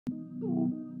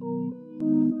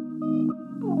Alright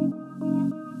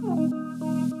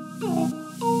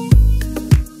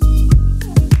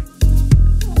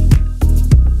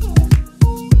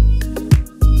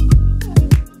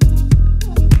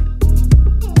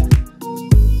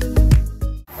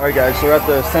guys, so we're at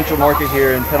the Central Market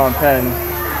here in Phnom Penh,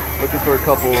 looking for a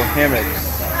couple hammocks.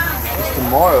 Because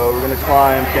tomorrow we're going to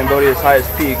climb Cambodia's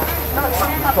highest peak.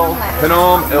 It's called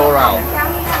Phnom Aural.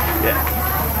 Yeah.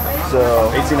 So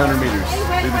 1,800 meters.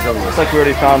 Looks like we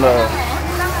already found a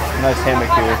nice hammock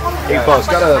here. $8.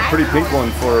 Got a pretty pink one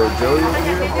for Joey over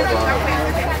here.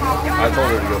 I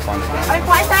told her to go find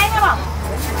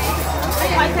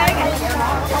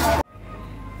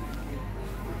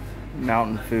it.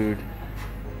 Mountain food.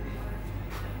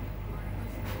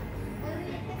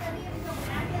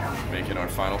 Making our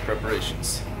final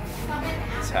preparations.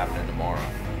 It's happening tomorrow.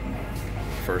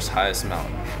 First highest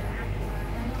mountain.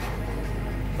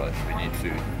 But we need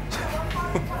food.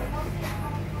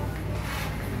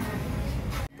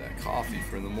 That coffee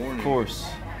for the morning. Of course.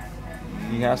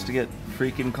 He has to get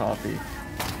freaking coffee.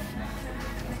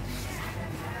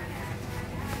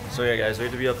 So yeah guys, we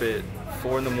have to be up at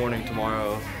 4 in the morning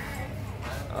tomorrow.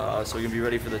 So we can be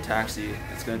ready for the taxi.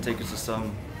 It's gonna take us to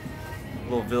some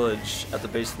little village at the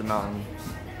base of the mountain,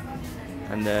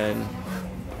 and then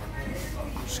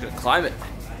we're just gonna climb it.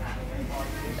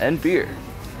 And beer.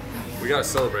 We gotta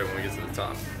celebrate when we get to the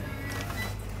top.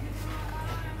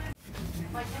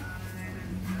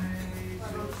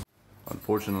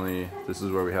 Unfortunately, this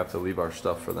is where we have to leave our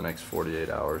stuff for the next 48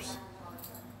 hours.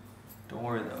 Don't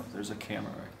worry though, there's a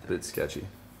camera right there. Bit sketchy.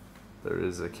 There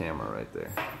is a camera right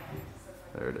there.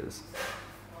 There it is.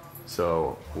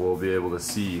 So we'll be able to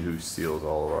see who steals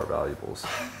all of our valuables.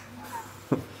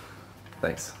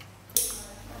 Thanks.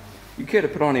 You care to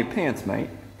put on any pants, mate?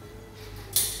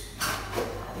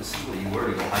 This is what you wear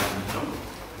to go hiking in the jungle.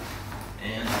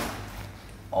 And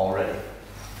already.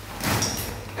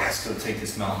 Let's go take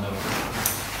this mountain over.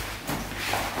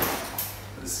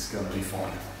 This is gonna be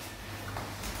fun.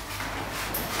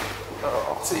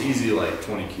 Oh, it's an easy like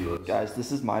 20 kilos. Guys,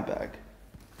 this is my bag.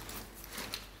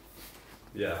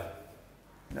 Yeah.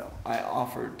 No, I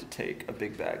offered to take a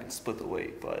big bag and split the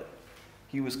weight, but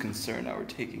he was concerned I were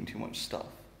taking too much stuff.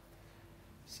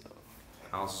 So.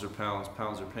 Ounces are pounds,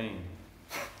 pounds are pain.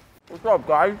 What's up,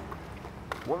 guys?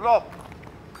 What's up?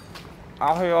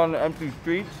 Out here on the empty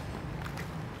streets,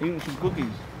 eating some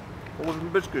cookies. Or some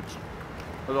biscuits,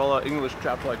 as all English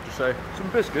chaps like to say. Some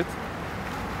biscuits.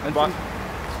 And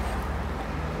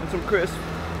some crisps.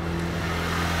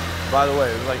 By the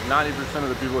way, like 90% of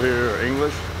the people here are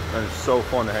English, and it's so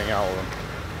fun to hang out with them.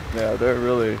 Yeah, they're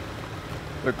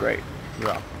great.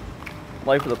 Yeah.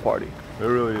 Life of the party. It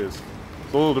really is.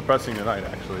 It's a little depressing tonight,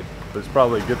 actually. But it's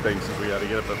probably a good thing since we got to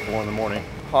get up at 4 in the morning.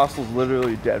 Hostel's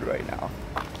literally dead right now.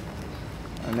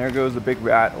 And there goes a big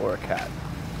rat or a cat.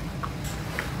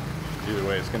 Either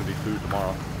way, it's going to be food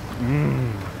tomorrow.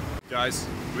 Guys,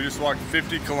 we just walked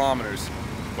 50 kilometers.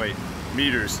 Wait,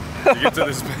 meters to get to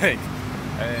this bank.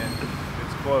 And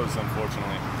it's closed,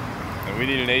 unfortunately. And we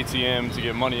need an ATM to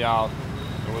get money out,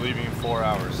 and we're leaving in 4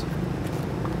 hours.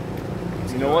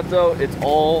 You know what though? It's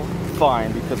all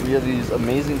fine because we have these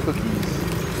amazing cookies.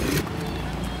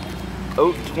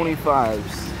 Oat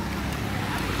 25s.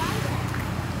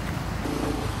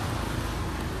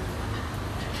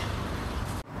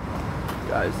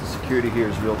 Guys, the security here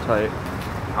is real tight.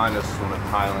 Behind us is one of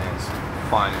Thailand's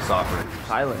finest operators.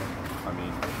 Thailand. I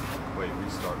mean, wait,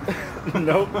 restart.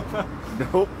 Nope.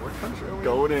 Nope. What country are we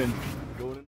Going in.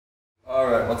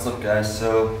 Alright, what's up guys?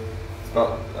 So, it's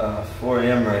about 4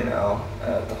 a.m. right now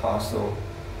at the hostel.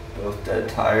 Both dead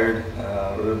tired.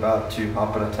 We're about to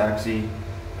hop in a taxi,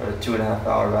 a 2.5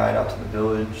 hour ride out to the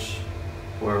village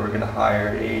where we're going to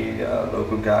hire a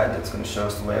local guide that's going to show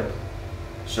us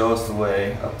the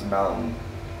way up the mountain.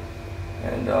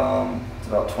 And it's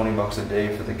about 20 bucks a day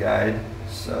for the guide.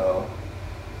 So,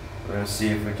 we're going to see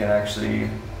if we can actually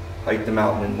hike the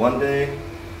mountain in one day,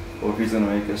 or if he's going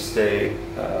to make us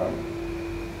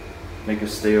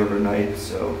stay overnight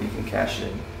so he can cash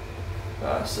in.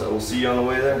 So we'll see you on the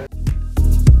way there.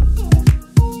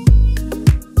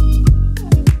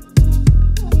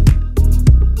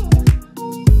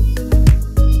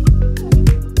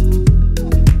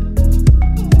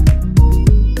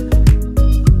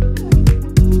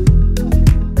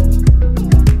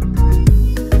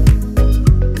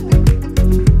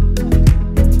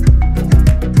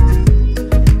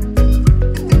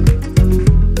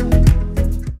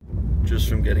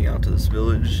 From getting out to this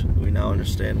village, we now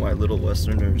understand why little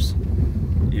Westerners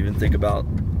even think about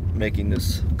making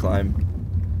this climb.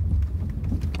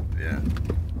 Yeah.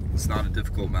 it's not a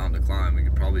difficult mountain to climb. We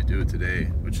could probably do it today,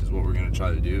 which is what we're gonna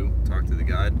try to do, talk to the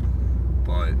guide.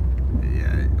 But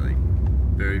yeah, like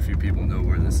very few people know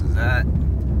where this is at,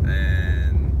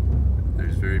 and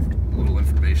there's very little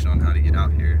information on how to get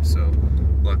out here. So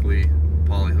luckily,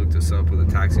 Paulie hooked us up with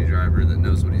a taxi driver that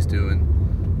knows what he's doing,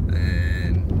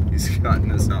 and he's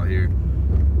gotten us out here.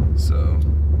 So,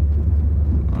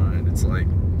 alright, it's like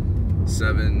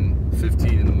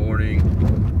 7:15 in the morning.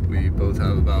 We both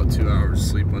have about 2 hours of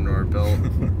sleep under our belt.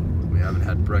 We haven't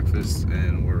had breakfast,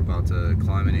 and we're about to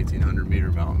climb an 1,800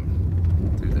 meter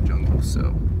mountain through the jungle.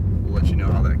 So we'll let you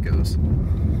know how that goes.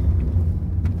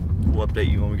 We'll update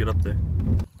you when we get up there.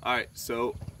 Alright,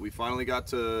 so we finally got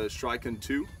to Shrikun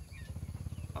 2.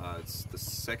 It's the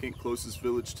second closest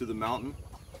village to the mountain.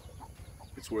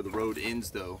 It's where the road ends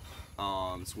though.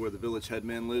 It's where the village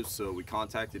headman lives, so we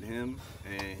contacted him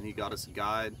and he got us a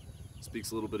guide.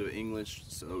 Speaks a little bit of English,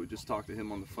 so we just talked to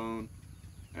him on the phone,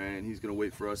 and he's gonna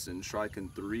wait for us in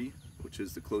Shrikun 3, which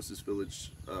is the closest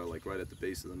village, like right at the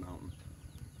base of the mountain.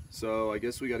 So I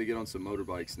guess we got to get on some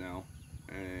motorbikes now,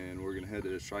 and we're gonna head to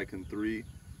Shrikun 3,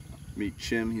 meet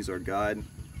Chim, he's our guide,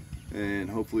 and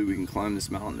hopefully we can climb this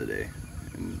mountain today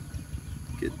and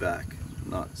get back,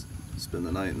 not spend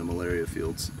the night in the malaria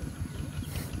fields.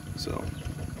 So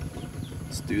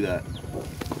let's do that.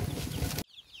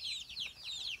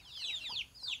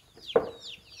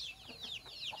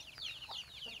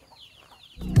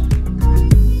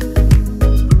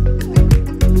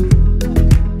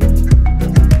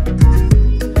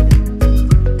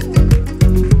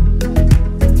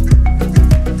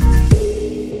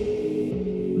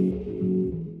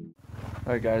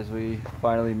 Alright guys, we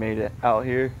finally made it out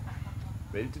here.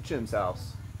 Made it to Chim's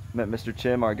house. Met Mr.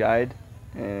 Chim, our guide,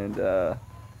 and a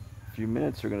few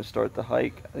minutes we're going to start the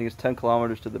hike. I think it's 10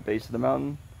 kilometers to the base of the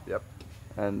mountain. Yep.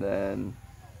 And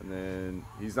then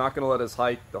he's not going to let us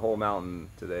hike the whole mountain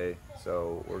today,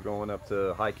 so we're going up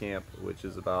to high camp, which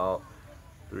is about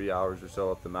 3 hours or so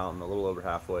up the mountain, a little over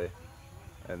halfway.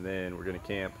 And then we're going to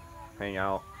camp, hang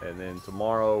out, and then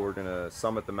tomorrow we're going to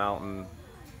summit the mountain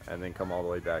and then come all the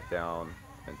way back down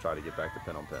and try to get back to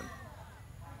Phnom Penh.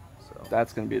 So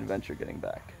that's going to be an adventure getting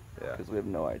back. Yeah. Because we have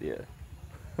no idea.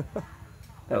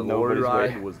 That lorry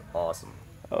ride was awesome.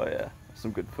 Oh yeah,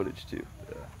 some good footage too.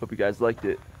 Yeah. Hope you guys liked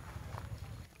it.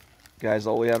 Guys,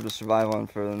 all we have to survive on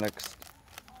for the next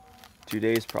 2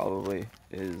 days probably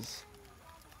is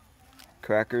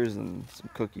crackers and some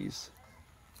cookies.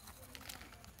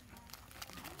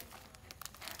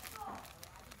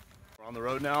 We're on the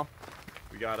road now.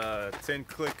 We got a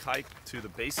 10-click hike to the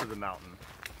base of the mountain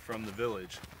from the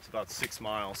village. It's about 6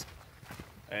 miles.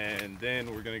 And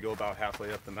then we're gonna go about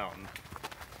halfway up the mountain.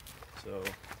 So,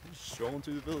 just strolling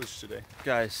through the village today.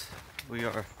 Guys, we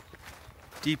are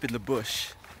deep in the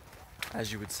bush,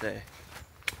 as you would say.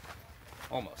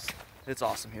 Almost. It's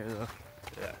awesome here though.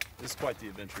 Yeah, this is quite the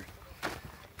adventure.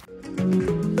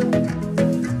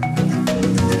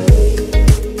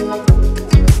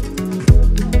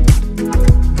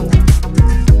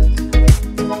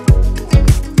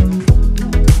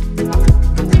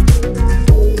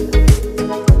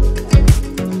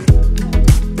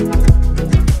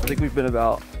 I think we've been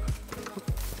about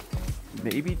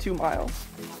maybe 2 miles.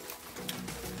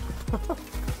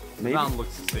 The mountain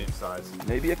looks the same size.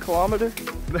 Maybe a kilometer.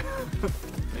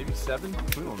 Maybe 7?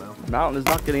 We don't know. The mountain is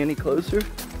not getting any closer,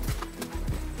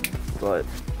 but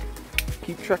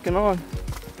keep trekking on.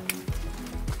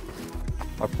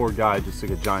 Our poor guy just took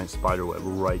a giant spider web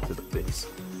right to the face.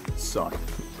 It sucked.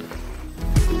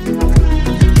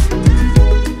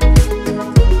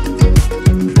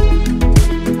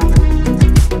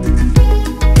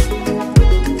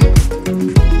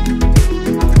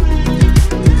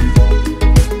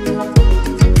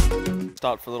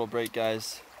 Stopped for a little break,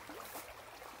 guys.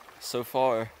 So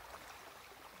far,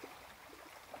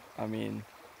 I mean,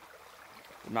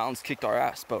 the mountain's kicked our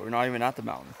ass, but we're not even at the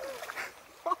mountain.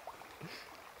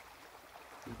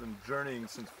 We've been journeying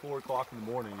since 4 o'clock in the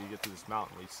morning to get to this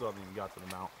mountain. We still haven't even got to the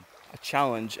mountain. I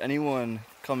challenge anyone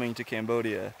coming to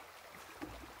Cambodia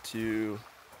to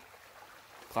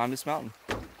climb this mountain.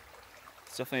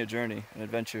 It's definitely a journey, an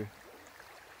adventure,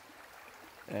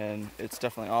 and it's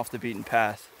definitely off the beaten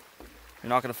path. You're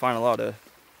not going to find a lot of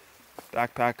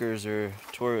backpackers or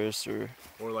tourists or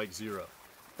like zero.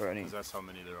 Or any. Because that's how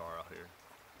many there are out here.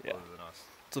 Yeah. Other than us.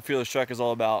 That's what Fearless Trek is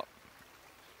all about.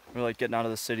 We're like getting out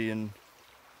of the city and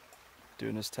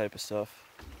doing this type of stuff.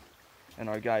 And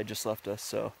our guide just left us,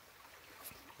 so.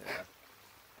 Yeah.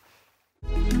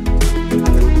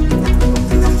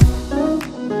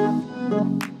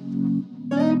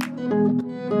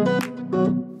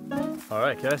 All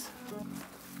right, guys.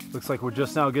 Looks like we're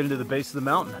just now getting to the base of the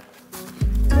mountain.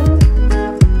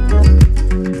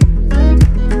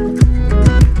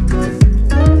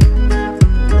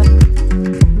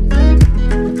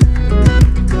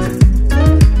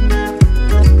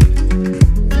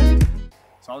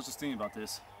 So I was just thinking about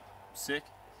this. I'm sick.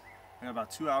 I got about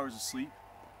 2 hours of sleep.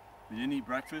 We didn't eat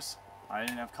breakfast. I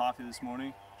didn't have coffee this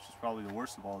morning, which is probably the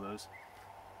worst of all those.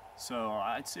 So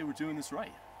I'd say we're doing this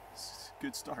right. It's a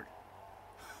good start.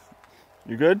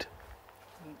 You good?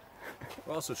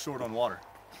 We're also short on water.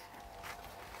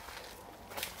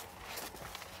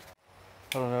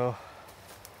 I don't know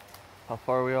how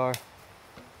far we are,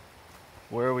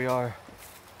 where we are,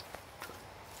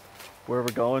 where we're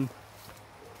going,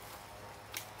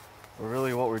 or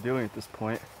really what we're doing at this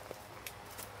point.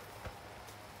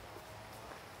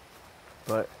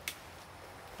 But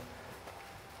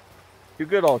you're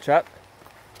good, old chap.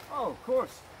 Oh, of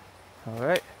course. All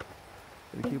right,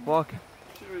 gonna keep walking.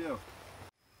 Cheerio.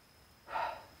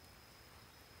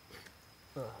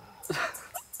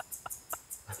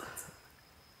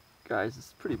 Guys,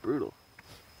 it's pretty brutal.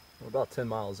 We're about 10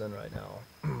 miles in right now.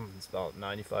 It's about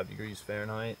 95 degrees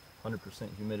Fahrenheit,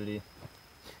 100% humidity,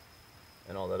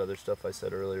 and all that other stuff I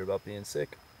said earlier about being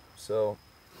sick. So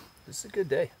this is a good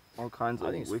day. All kinds I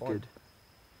of think it's fun.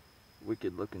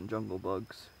 wicked looking jungle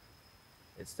bugs.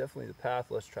 It's definitely the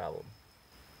path less traveled.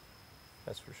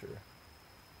 That's for sure.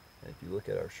 And if you look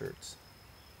at our shirts,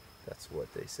 that's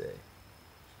what they say.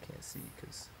 You can't see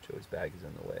because Joey's bag is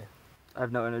in the way. I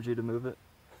have no energy to move it.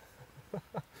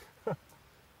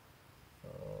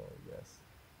 Oh, yes.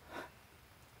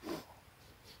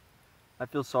 I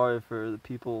feel sorry for the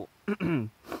people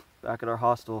back at our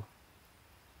hostel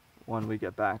when we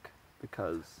get back,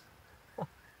 because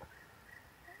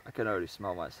I can already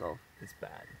smell myself. It's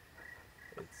bad.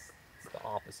 It's the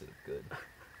opposite of good.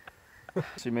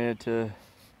 So we made it to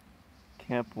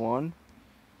Camp 1.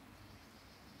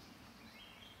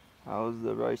 How's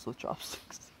the rice with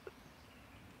chopsticks?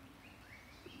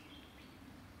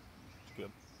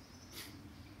 Good.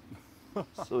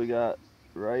 So we got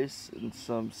rice and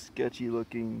some sketchy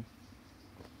looking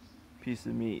piece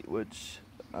of meat, which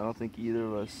I don't think either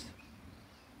of us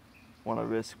want to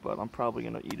risk, but I'm probably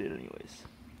gonna eat it anyways.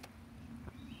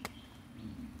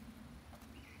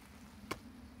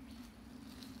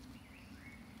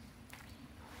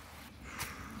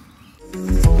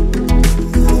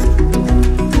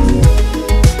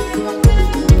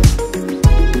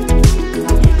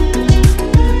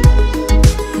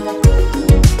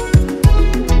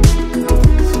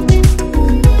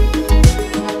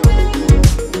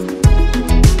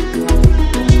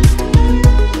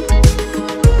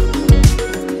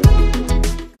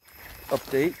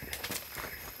 Update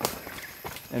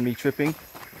and me tripping.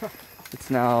 It's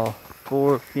now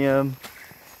 4 p.m.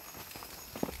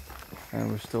 and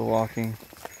we're still walking,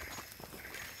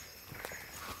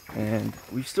 and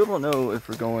we still don't know if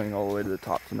we're going all the way to the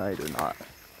top tonight or not,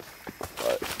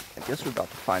 but I guess we're about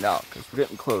to find out because we're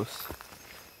getting close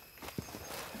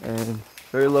and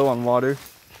very low on water.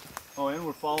 Oh, and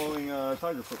we're following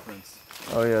tiger footprints.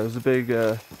 Oh yeah, there's a big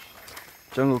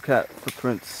jungle cat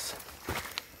footprints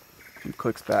a few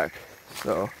clicks back,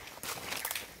 so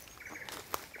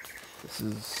this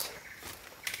is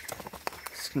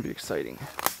gonna be exciting.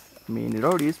 I mean, it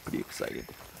already is pretty exciting,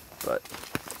 but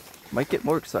it might get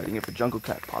more exciting if a jungle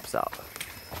cat pops out.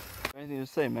 Anything to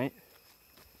say, mate?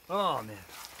 Oh man,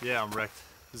 yeah, I'm wrecked.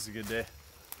 This is a good day.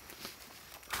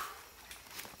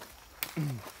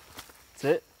 That's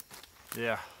it?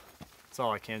 Yeah, that's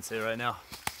all I can say right now.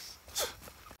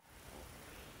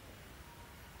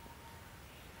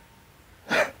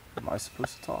 Am I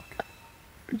supposed to talk?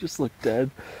 You just look dead.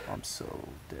 I'm so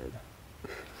dead.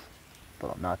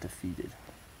 But I'm not defeated.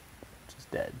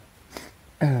 Just dead.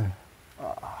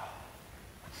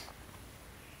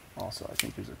 Also, I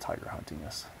think there's a tiger hunting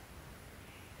us.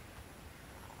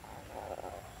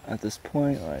 At this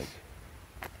point, like,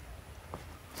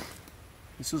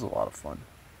 This is a lot of fun.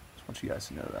 Just want you guys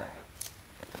to know that.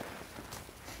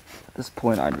 at this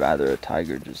point, I'd rather a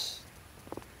tiger just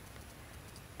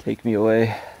take me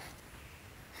away.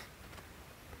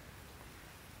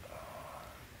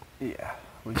 Yeah,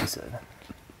 what you said.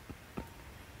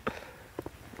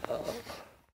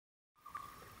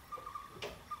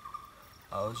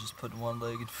 I was just putting one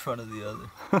leg in front of the other,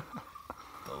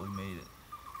 but we made it.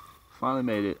 Finally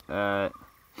made it at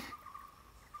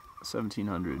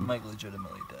 1700. I'm like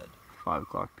legitimately dead. 5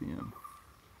 o'clock p.m.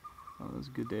 Oh, that was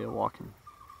a good day of walking.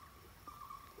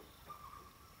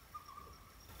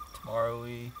 Tomorrow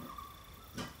we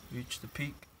reach the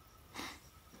peak,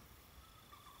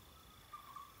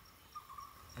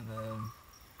 and then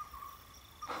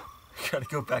Gotta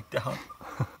go back down.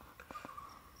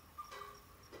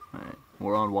 Alright,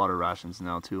 we're on water rations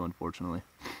now too, unfortunately.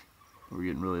 We're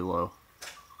getting really low.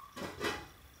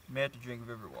 You may have to drink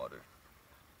river water.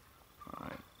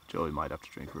 Alright, Joey might have to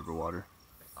drink river water.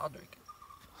 I'll drink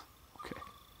it. Okay.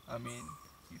 I mean,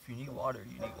 if you need water,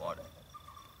 you need water.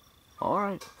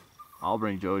 Alright. I'll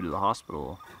bring Joey to the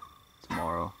hospital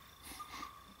tomorrow.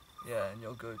 Yeah, and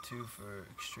you'll go too for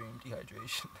extreme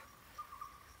dehydration.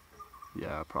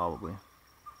 Yeah, probably.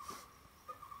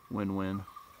 Win-win.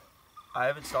 I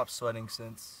haven't stopped sweating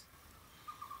since,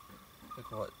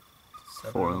 like what,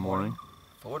 4 in the morning?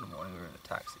 4 in the morning, we were in a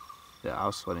taxi. Yeah, I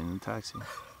was sweating in the taxi.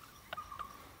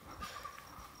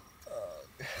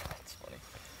 That's funny.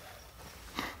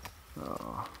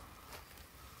 Oh.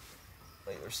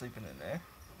 Wait, we're sleeping in there?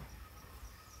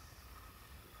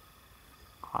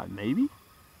 Maybe?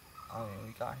 I mean,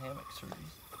 we got hammocks for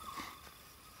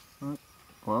these.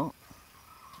 Well,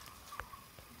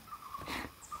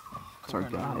 it's our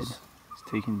guide. He's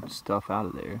taking stuff out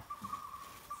of there.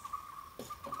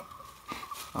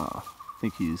 I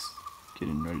think he's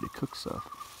getting ready to cook stuff.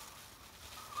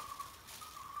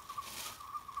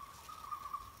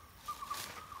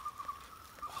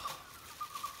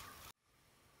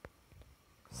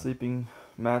 Sleeping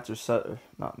mats are set, or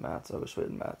not mats, I wish we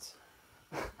had mats.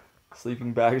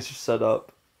 Sleeping bags are set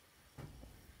up,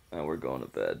 and we're going to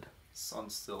bed.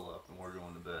 Sun's still up and we're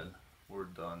going to bed. We're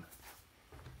done.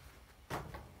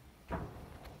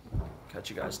 Catch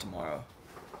you guys tomorrow.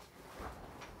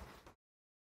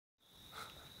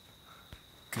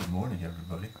 Good morning,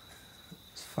 everybody.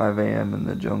 It's 5 a.m. in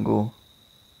the jungle,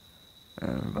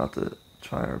 and we're about to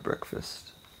try our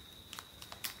breakfast.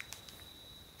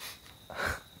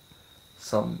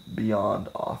 Some beyond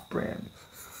off-brand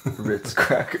Ritz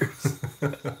crackers.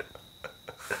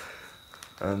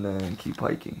 And then keep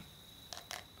hiking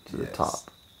to the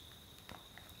top.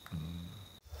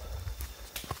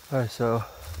 Alright, so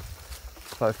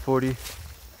 5:40,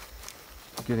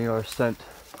 getting our ascent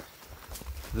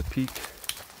to the peak,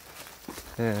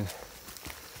 and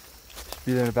should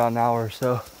be there in about an hour or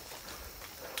so.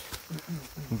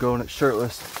 I'm going it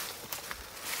shirtless.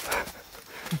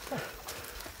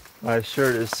 My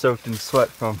shirt is soaked in sweat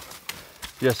from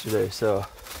yesterday, so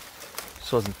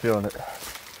just wasn't feeling it.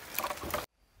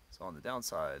 So on the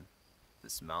downside,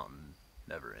 this mountain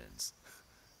never ends.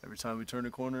 Every time we turn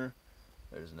a corner,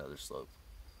 there's another slope.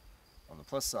 On the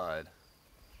plus side,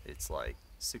 it's like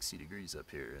 60 degrees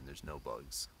up here and there's no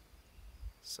bugs.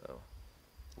 So,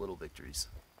 little victories.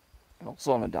 And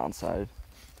also on the downside,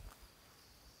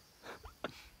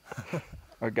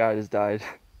 our guide has died.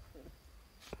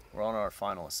 We're on our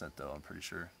final ascent though, I'm pretty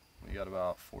sure. We got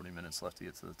about 40 minutes left to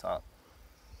get to the top.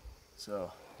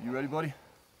 So, you ready, buddy?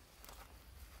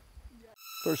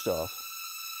 First off,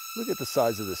 look at the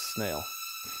size of this snail.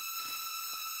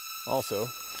 Also,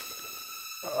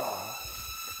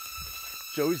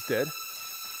 Joey's dead,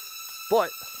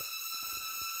 but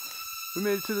we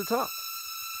made it to the top.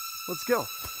 Let's go.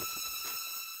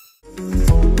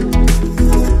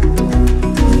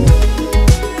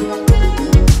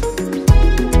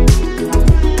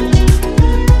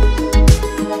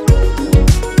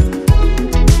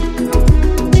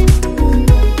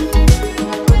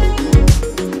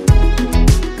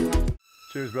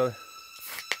 Cheers, brother.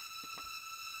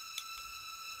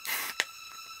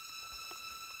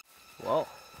 Well,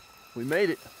 we made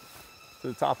it to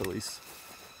the top at least.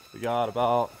 We got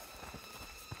about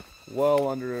well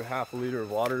under half a liter of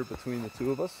water between the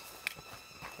two of us,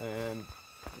 and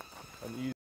an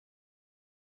easy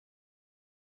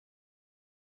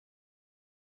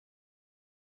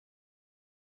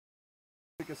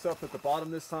pick us up at the bottom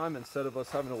this time instead of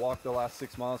us having to walk the last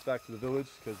 6 miles back to the village,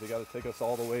 because they got to take us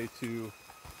all the way to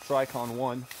Tricon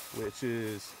 1, which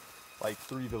is like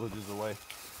 3 villages away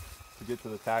to get to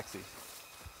the taxi.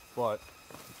 But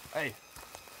hey,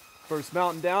 first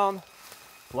mountain down,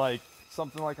 like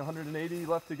something like 180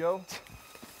 left to go.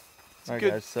 It's a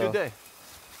good, guys, so good day.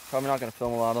 probably not going to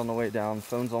film a lot on the way down.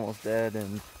 Phone's almost dead,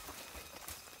 and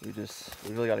we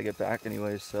really got to get back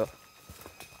anyways, so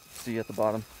see you at the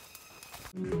bottom.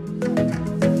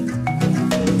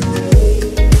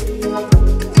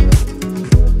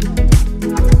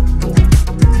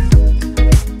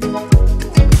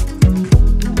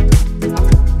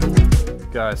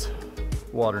 Guys,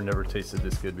 water never tasted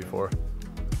this good before.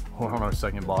 We're on our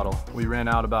second bottle. We ran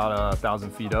out about 1,000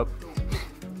 feet up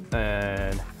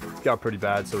and it got pretty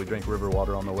bad, so we drank river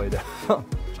water on the way down.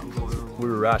 We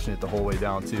were rationing it the whole way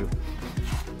down too.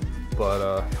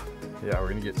 But yeah, we're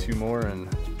gonna get 2 more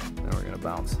and then we're gonna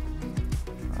bounce.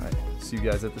 All right, see you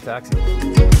guys at the taxi.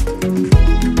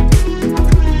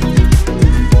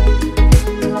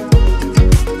 What's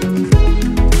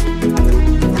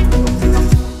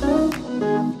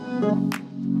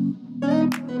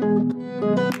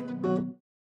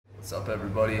up,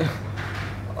 everybody?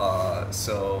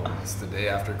 So it's the day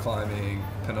after climbing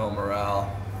Phnom Aural.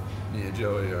 Me and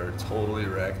Joey are totally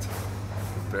wrecked.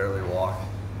 We barely walk.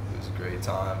 It was a great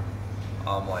time.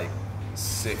 I'm like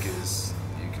sick as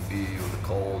you can be with the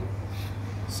cold,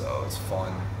 so it's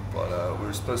fun. But we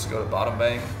were supposed to go to Bottom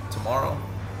Bank tomorrow,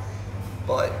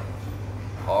 but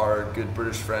our good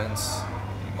British friends,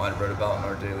 you might have read about in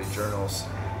our daily journals,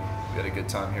 we had a good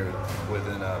time here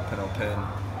within Phnom Penh.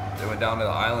 They went down to the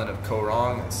island of Koh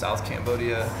Rong in South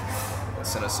Cambodia,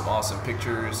 sent us some awesome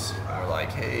pictures, and we're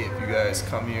like, hey, if you guys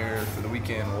come here for the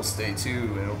weekend, we'll stay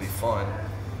too, and it'll be fun.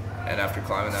 And after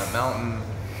climbing that mountain,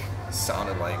 it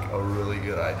sounded like a really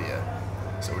good idea.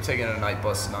 So we're taking a night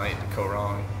bus tonight to Koh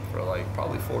Rong for like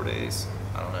probably 4 days.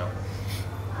 I don't know.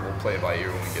 We'll play it by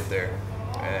ear when we get there.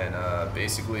 And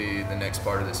basically, the next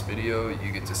part of this video,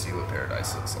 you get to see what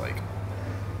paradise looks like.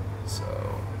 So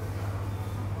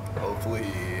hopefully,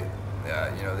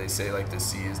 yeah, you know, they say like the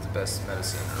sea is the best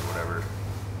medicine or whatever.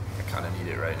 I kind of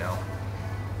need it right now.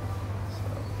 So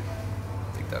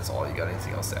I think that's all. You got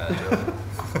anything else to add, Joe?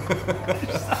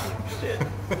 Shit.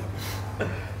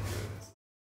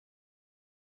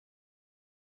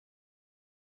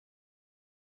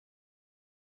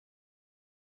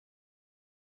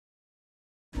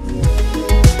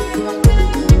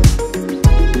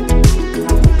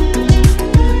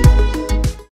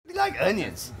 Like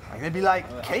onions. Like they'd be like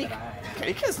cake.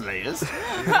 Cake has layers.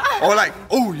 Or like,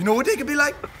 oh, you know what they could be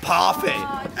like? Parfait.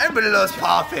 Everybody loves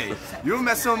parfait. You ever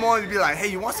met someone, you'd be like, hey,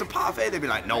 you want some parfait? They'd be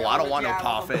like, no, I don't want no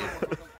parfait.